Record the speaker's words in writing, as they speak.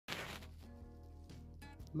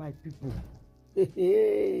My people,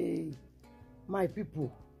 hey, my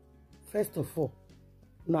people, first of all,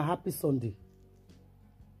 na happy Sunday.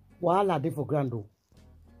 Wahala dey for ground o.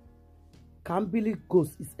 Can't believe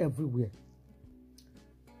ghost is everywhere.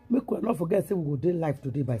 Make we not forget say we go dey live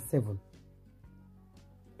today by 7.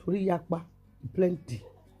 Tori yakpa plenty.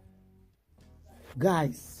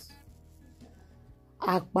 Guys,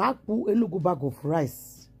 akpaku enugu bag of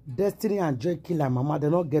rice. Destiny and Joy kill her mama. They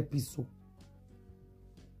not get peace. So.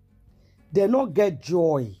 They not get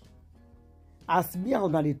joy. As me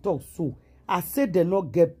and they talk so, I said they not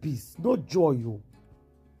get peace. No joy, yo.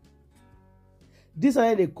 This is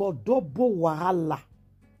what they call double wahala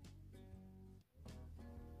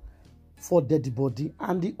for dead body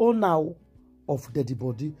and the owner of dead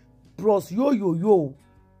body plus yo.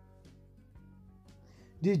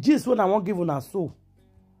 The gist when I won't give una so.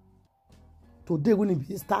 Today when it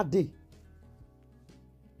be start day.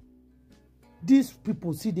 These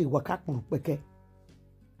people see the waka peke.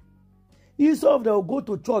 Instead of they will go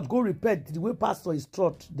to church, go repent the way pastor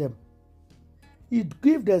instruct them. He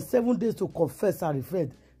give them 7 days to confess and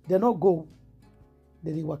repent. They not go.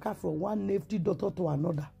 They waka from one nifty daughter to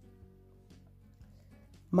another.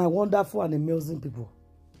 My wonderful and amazing people.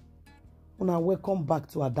 Una welcome back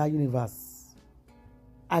to our universe.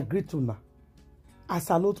 I greet una. I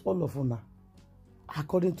salute all of una.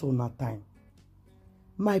 According to una time.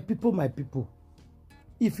 My people,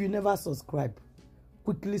 if you never subscribe,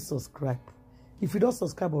 quickly subscribe. If you don't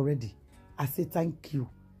subscribe already, I say thank you.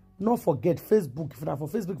 Don't forget Facebook. If you're not for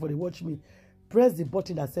Facebook for the watch me, press the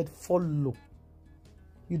button that said follow.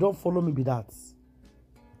 You don't follow me with that.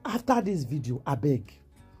 After this video, I beg,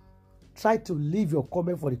 try to leave your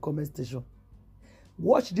comment for the comment section.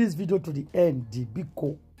 Watch this video to the end, the big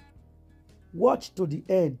co. Watch to the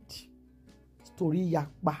end. Story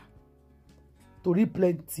yakba. Story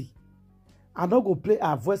plenty. I'm not going to play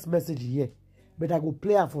a voice message here, but I go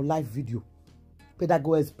play her for live video. But I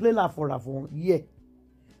go explain her for here.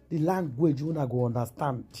 The language you go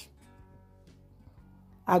understand.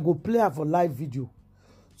 I go play her for live video.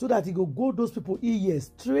 So that he go those people ear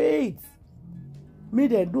straight. Me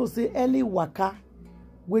they don't say any waka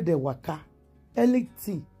where they waka.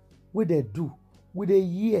 Anything where they do. With they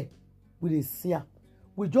hear. With they see.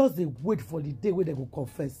 We just they wait for the day where they go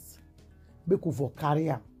confess. Make we for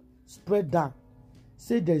carry spread down.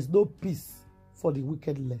 Say there is no peace for the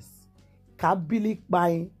wickedness. Can't believe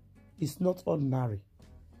buying is not ordinary.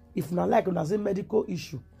 If not like when I say medical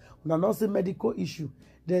issue, when I not say medical issue,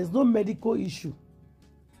 there is no medical issue.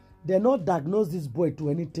 They not diagnose this boy to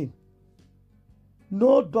anything.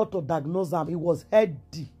 No doctor diagnosed him. He was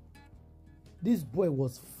healthy. This boy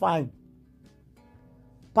was fine.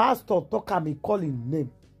 Pastor talk and me call him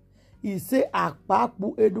name. He say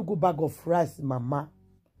akpaku enugu bag of rice, mama.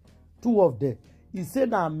 2 of them. He say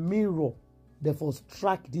na mirror. They for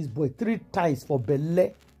strike this boy 3 times for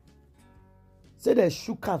belle. Say they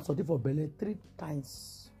shook hands something for belle 3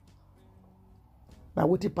 times. Now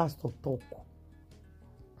what the pastor talk?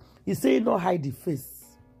 He say he not hide the face.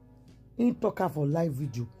 He talk for live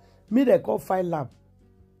video. Me they call file lamp.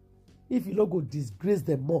 If you don't go disgrace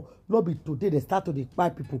them more, not be today they start to buy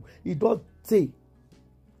people. He don't say.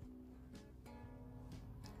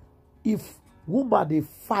 If woman they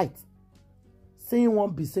fight, saying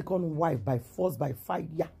won't be second wife by force by fire.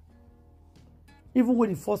 Even when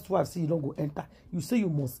the first wife say you don't go enter, you say you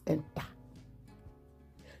must enter.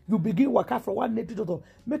 You begin work out from one native daughter.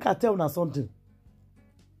 Make her tell you something.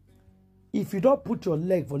 If you don't put your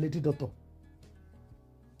leg for native daughter,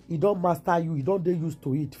 he don't master you, he don't get used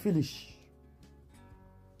to it. Finish.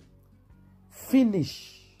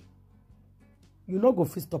 Finish. You not go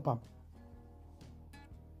fist stop him.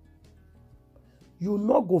 You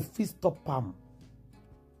not go fist stop him.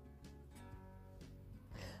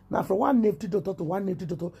 Now from one native daughter to one native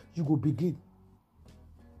daughter, you go begin.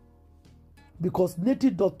 Because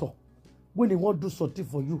native daughter, when they want to do something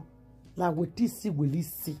for you, like what he see will he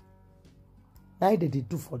see. Now they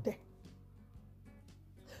do for them.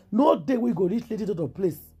 No day we go reach native daughter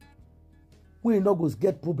place. When you not go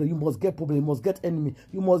get problem, you must get problem, you must get enemy,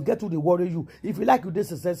 you must get to the worry you. If you like you dey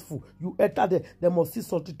successful, you enter there, they must see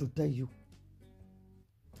something to tell you.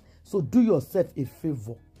 So do yourself a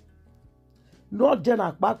favor. Not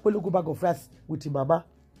just back when you go back of rice with your mama.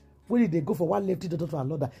 When they go for one lefty daughter to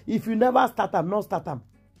another. If you never start them, not start them.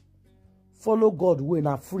 Follow God when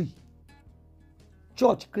are free.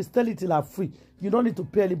 Church, Christianity are free. You don't need to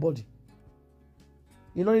pay anybody.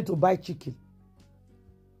 You don't need to buy chicken.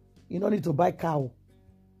 You don't need to buy cow.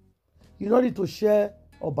 You don't need to share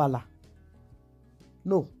obala.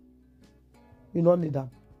 No. You don't need them.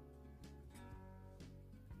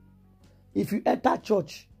 If you enter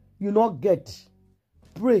church, you not get.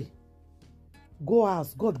 Pray. Go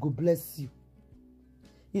ask. God go bless you.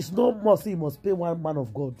 It's no more say you must pay one man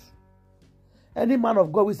of God. Any man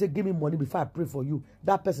of God will say, give me money before I pray for you.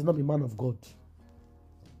 That person not be man of God.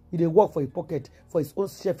 He dey work for his pocket, for his own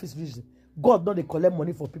selfish reason. God not dey collect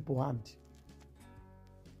money for people's hand.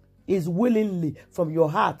 Is willingly from your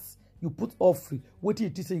heart you put offering. What you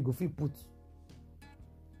say you go fit put.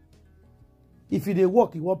 If you dey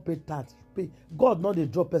work, you won't pay tax. Pay. God not dey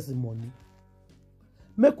drop person money.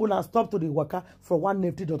 Make una stop to the waka from one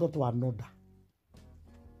nifty daughter to another.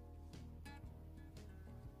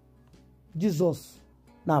 Jesus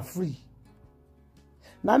na free.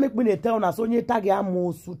 Now make me tell una so nye tag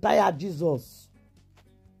amosu tire Jesus.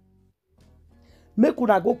 Make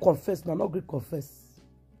una go confess, na not great confess.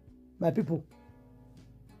 My people,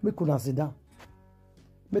 make una sit down.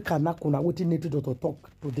 Make una wetin native doctor talk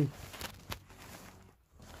today.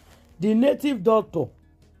 The native doctor,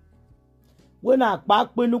 when I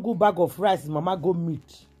pack penugu bag of rice, mama go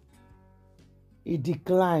meet. He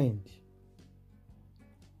declined.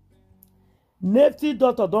 Native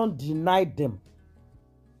doctor don't deny them.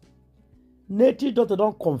 Native doctor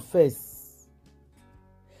don't confess.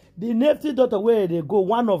 The native doctor where they go,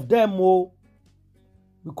 one of them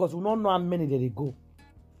because we don't know how many they go.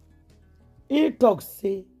 He talk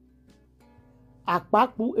say,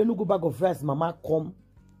 Akpakpu enugu bag of rice, mama come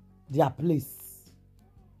their place.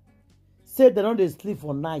 Say they don't they sleep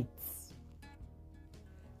for nights.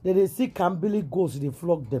 They see Kambili ghosts, they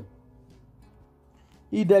flog them.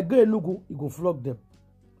 If they go enugu, he go flog them.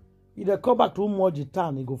 If they come back to Umoji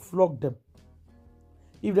town, he go flog them.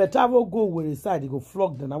 If the travel go where he side, he go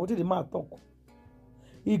flog them. Now what did the man talk?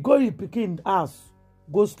 He go to Pikin house,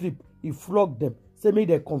 go sleep, he flog them. Say make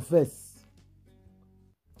they confess.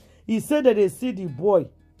 He said that they see the boy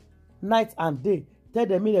night and day. Tell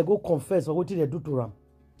them me they go confess or what did they do to him.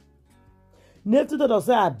 Native doctor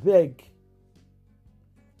say I beg.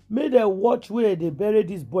 May they watch where they bury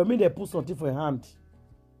this boy. May they put something for your hand.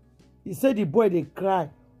 He said the boy they cry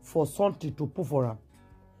for something to put for him.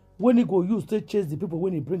 When he go use to chase the people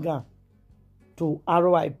when he bring her to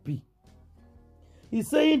RIP. He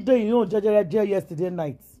saying that you know jail yesterday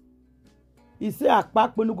night. He say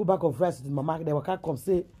Akpak when you go back of rice to mama they will come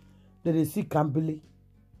say that they see Kambili.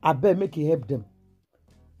 I bet make he help them.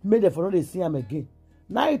 Make them for not they see him again.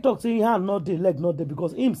 Now he talk saying hand not day, leg not day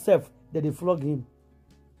because himself that they flog him.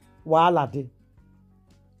 Wahala day.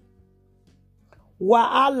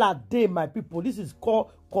 Wahala day, my people. This is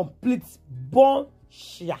called complete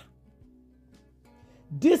bullshit.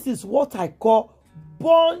 This is what I call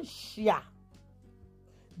bullshit.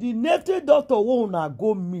 The native doctor won't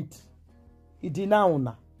go meet. He deny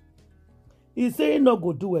una. He say he not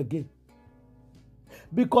go do again.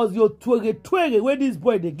 Because your twere where this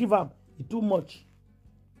boy they give him, it too much.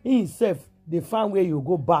 He himself, they find where you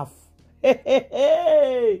go bath.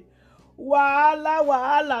 Hey.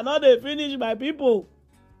 Wahala, not they finish my people.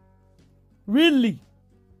 Really?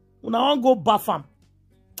 Una won't go bath am.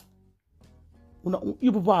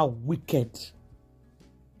 You people are wicked.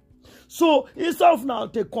 So instead of now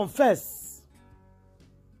to confess,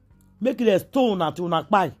 make it a stone at una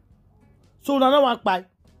buy. So una no want buy.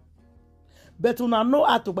 But una know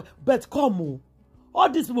how to buy. But come on, all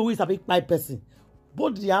these people who is a big buy person,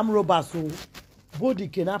 both the arm robbers, both the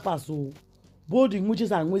kidnappers, both the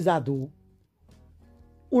witches and wizards,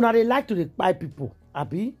 una they like to buy people.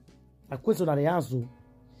 Abi, a question on the answer.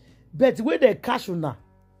 But when they cash una,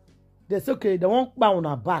 they say okay, they won't buy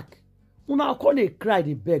una back. Una call they cry,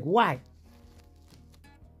 they beg. Why?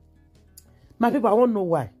 My people, I won't know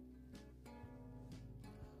why.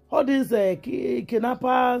 All these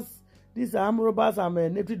kidnappers, these arm robbers, and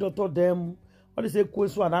native doctor them, all these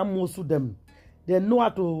question and I'm most of them. They know how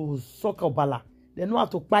to suck a bala. They know how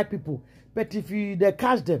to buy people. But if they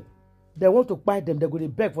catch them, they want to buy them, they're going to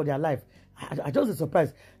beg for their life. I just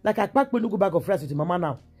surprised. Like I pack when you go back of rice with mama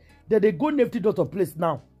now. They go native doctor place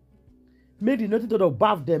now. Make the native doctor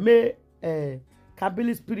bath them. May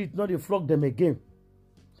Kabili spirit not they flog them again.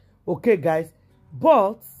 Okay, guys.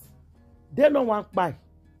 But they don't want buy.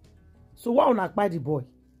 So why not buy the boy?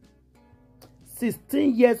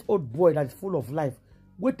 16 years old boy that is full of life.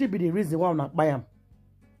 What will be the reason why not buy him?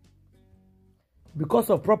 Because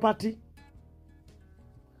of property?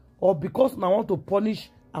 Or because I want to punish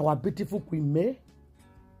our beautiful Queen May?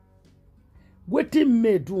 What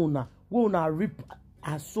May do now? We will rip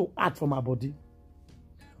her soul out from her body.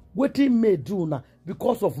 What May do now?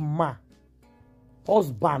 Because of my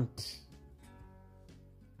husband.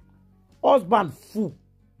 Husband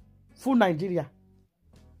full Nigeria.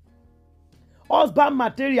 Husband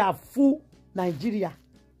material full Nigeria.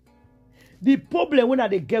 The problem when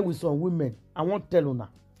they get with some women, I won't tell you now.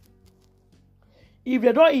 If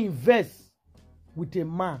they don't invest with a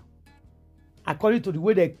man, according to the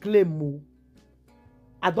way they claim,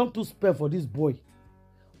 I don't to spend for this boy,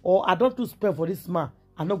 or I don't to spend for this man,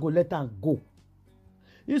 I'm not gonna let him go.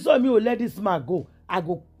 You saw me will let this man go. I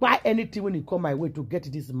go buy anything when he come my way to get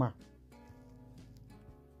this man.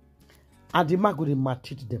 And the man go to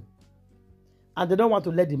maltreat them. And they don't want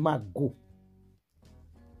to let the man go.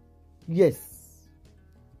 Yes.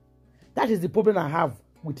 That is the problem I have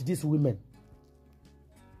with these women.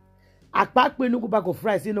 Akpakpe no go back of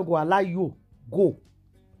Friday, he no go allow you go.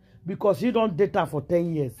 Because he don't date her for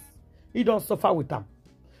 10 years. He don't suffer with them.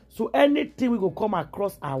 So anything we go come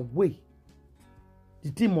across our way,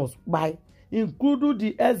 the thing must buy. Including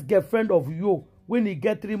the ex-girlfriend of you when he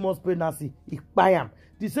get 3 months pregnancy, he buy him.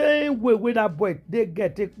 The same way with that boy, they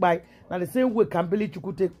get take by. Now the same way Kambili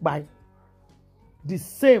Chuku take by. The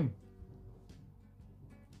same.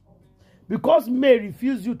 Because May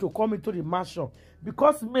refuse you to come into the mansion,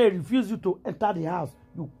 because May refuse you to enter the house,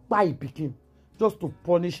 you buy a pikin just to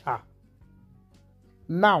punish her.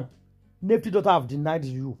 Now, native daughter have denied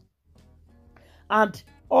you. And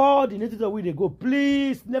all the native daughter they go,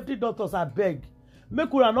 please, native daughters, I beg.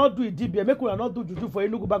 Make una not do it DBA, make una not do juju for you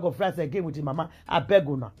no go back of rice again with your mama. I beg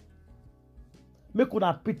una. Make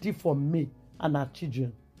una pity for me and our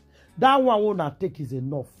children. That one una take is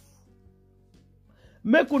enough.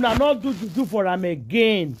 Make una not do juju for them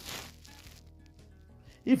again.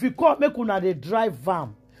 If you call, make una they drive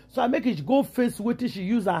van. So I make it go face waiting she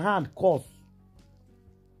use her hand cause.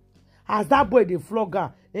 As that boy they flog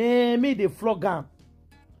her, me they flog her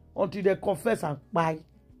until they confess and buy.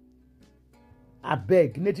 I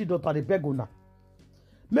beg, native daughter, they beg una.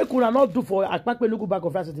 Make una not do for Akpakpe no go back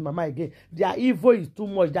of rice with mama again. Their evil is too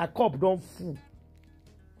much. Their cup don't full.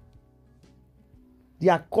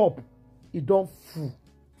 Their cup, it don't full.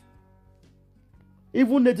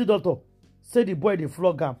 Even native daughter say the boy they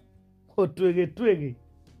flog him. Oh, twere.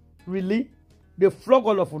 Really? They flog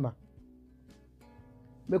all of una.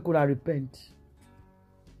 Make una repent.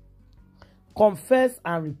 Confess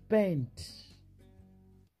and repent.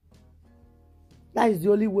 That is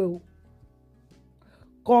the only way.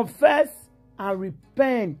 Confess and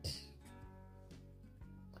repent.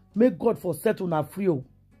 Make God for set una free.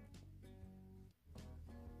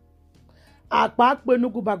 Akpakpe no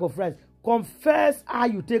go back of rice. Confess how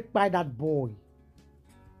you take by that boy.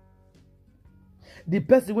 The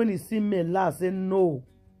person when he see me last say no.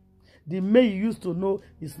 The May you used to know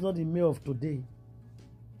is not the May of today.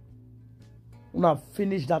 Una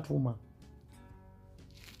finish that woman.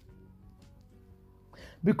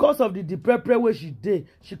 Because of the depressed way she did,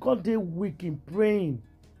 she can't dey weak in praying.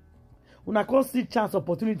 Una can't see chance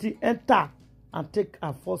opportunity enter and take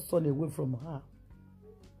her first son away from her.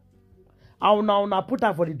 And una put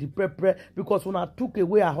her for the depressed because una took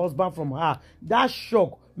away her husband from her. That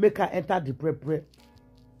shock make her enter depressed.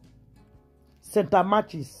 Center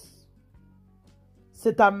matches.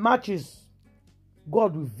 Center matches.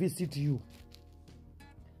 God will visit you.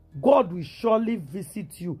 God will surely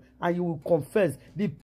visit you and you will confess. The